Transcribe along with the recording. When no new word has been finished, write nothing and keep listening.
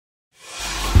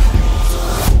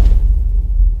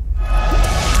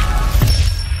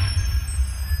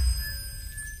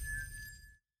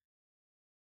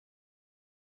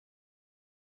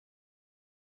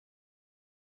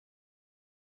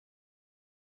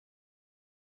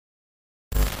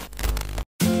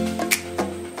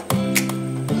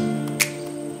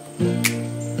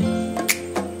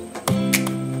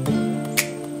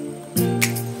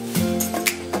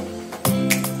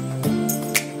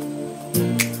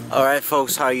Alright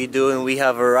folks, how you doing? We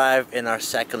have arrived in our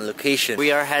second location.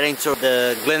 We are heading to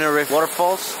the Glenariff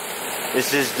Waterfalls.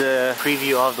 This is the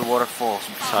preview of the waterfalls.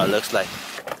 That's how it looks like.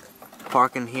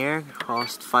 Parking here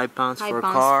cost £5 for a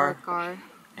car.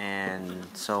 And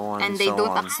so on and they so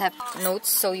don't on. accept notes,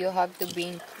 so you have to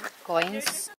bring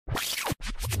coins.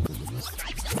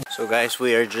 So guys,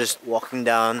 we are just walking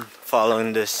down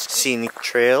following this scenic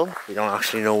trail. We don't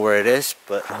actually know where it is,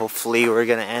 but hopefully we're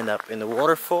gonna end up in the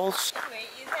waterfalls.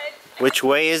 Which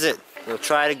way is it? We'll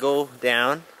try to go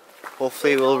down.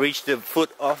 Hopefully we'll reach the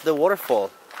foot of the waterfall.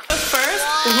 First,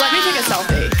 let me take a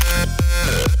selfie.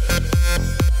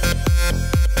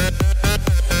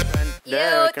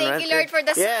 There, Thank you Lord for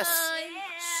the yes.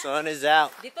 sun. Sun is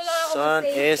out. Sun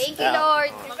is Thank you out. Lord.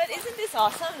 But isn't this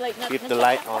awesome? Like, Keep the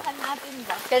light on.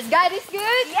 Because God is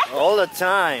good. Yeah. All the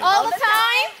time. All the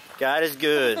time. God is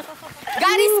good.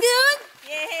 God is good.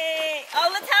 Yay! All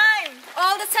the time!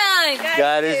 All the time.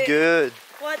 God is good.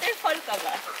 Waterfall ka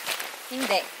ba?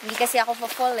 Hindi. Hindi kasi ako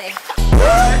pa-fall eh.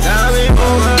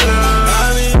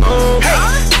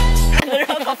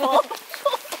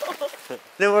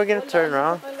 Then we're gonna turn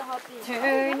around.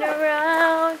 Turn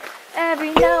around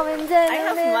every now and then. I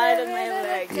have mud on my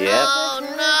legs. Yep. Oh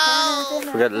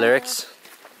no. Forgot the lyrics.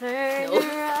 Turn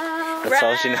around That's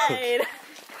all she knows.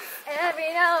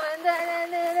 every now and then.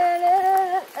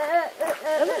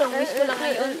 Wish ko lang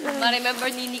ngayon. Ma-remember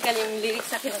ni Nika yung lyrics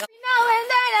sa kinaka. Now and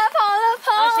then I fall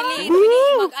apart. Actually,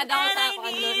 mag-add ako sa ako.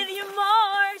 I need you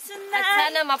more tonight. At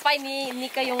sana mapay ni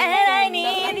Nika yung... And I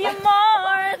need you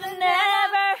more than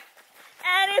ever.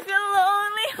 And if you're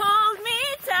lonely, hold me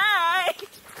tight.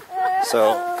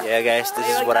 So, yeah guys, this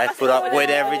is what I put up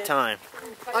with every time.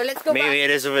 Oh, let's go Maybe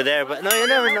back. it is over there, but no, you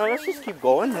never know. Let's just keep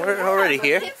going. We're already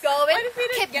here. Keep going.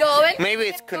 Keep going. Maybe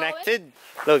it's connected.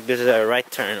 Look, there's a right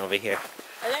turn over here.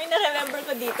 Alam yung na-remember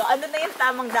ko dito. Ano na yung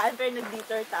tamang daan pero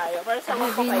nag-detour tayo. Para sa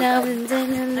mga Every now and then.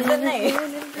 Ano na eh.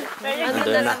 Pero yung Ano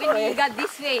na sabi ni God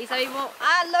this way? Sabi mo,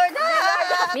 Lord,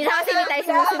 minsan kasi hindi tayo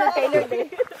sumusunod kay Lord eh.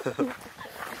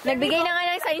 Nagbigay na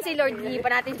nga ng sign si Lord, hindi pa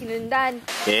natin sinundan.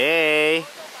 Yay!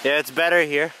 Yeah, it's better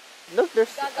here. Look,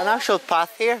 there's an actual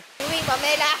path here. Uy,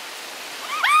 Pamela!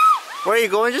 Where are you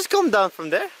going? Just come down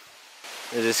from there.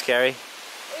 Is it scary?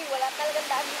 Uy, wala talagang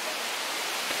daan dito.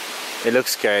 It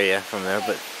looks scary, yeah, from there,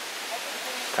 but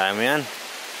kaya mo yan.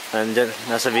 Nandyan,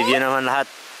 nasa video naman lahat.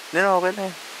 No, okay na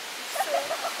yan.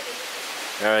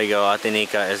 There we go, Ate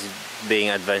Nika is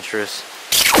being adventurous.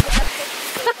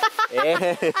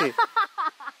 Hey!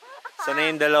 Sana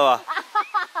yung dalawa.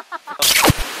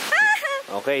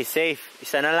 Okay, safe.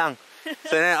 Isa na lang.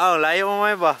 Sana, oh, layo mo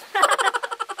may ba?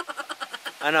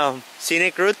 Ano,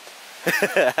 scenic route?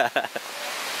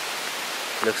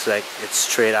 Looks like it's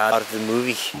straight out of the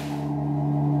movie.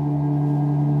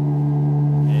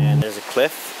 And there's a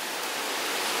cliff,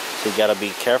 so you gotta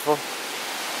be careful.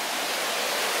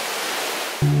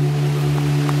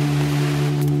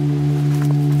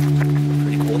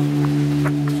 Pretty cool.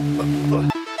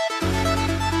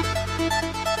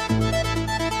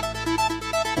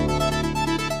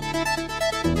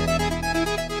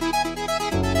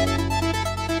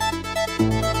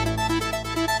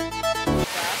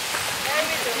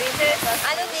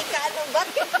 Ano, Nika? Ano?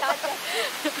 Bakit?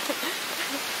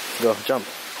 Go, jump.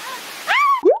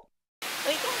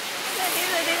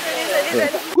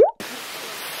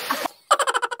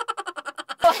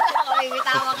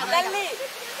 Bibitawa ka talaga.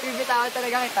 Bibitawa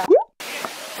talaga kita.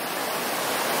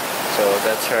 So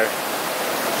that's her.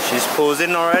 She's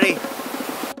posing already.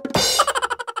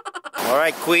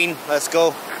 Alright, Queen, let's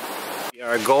go. We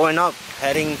are going up,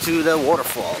 heading to the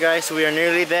waterfall. Guys, we are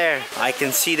nearly there. I can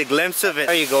see the glimpse of it.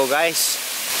 There you go, guys.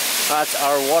 That's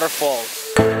our waterfall.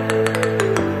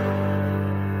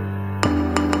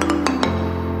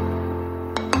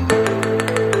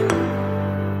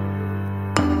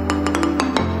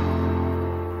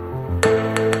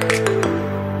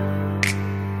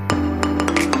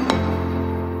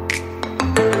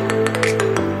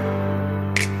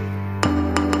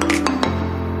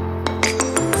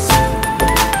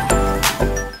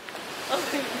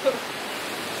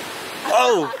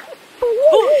 Oh!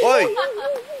 Boy!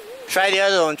 Try the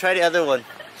other one, try the other one.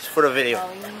 Just for the video.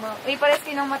 Uy, pares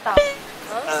kinong mata.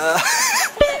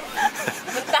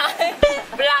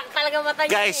 Black talaga mata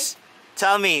niya. Guys,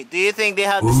 tell me, do you think they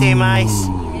have the same eyes?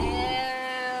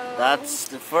 That's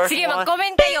the first Sige, one.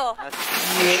 mag-comment kayo.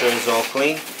 Make sure it's all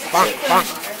clean.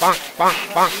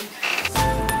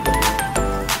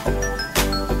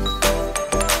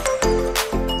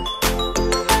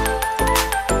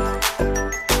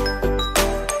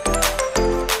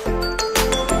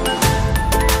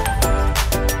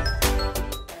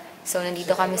 So,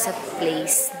 nandito kami sa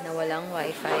place na walang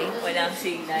wifi. Walang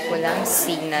signal. Walang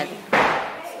signal.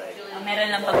 Meron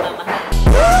lang pagmamahal.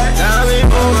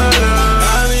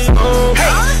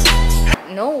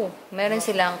 No, meron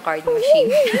silang card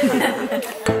machine.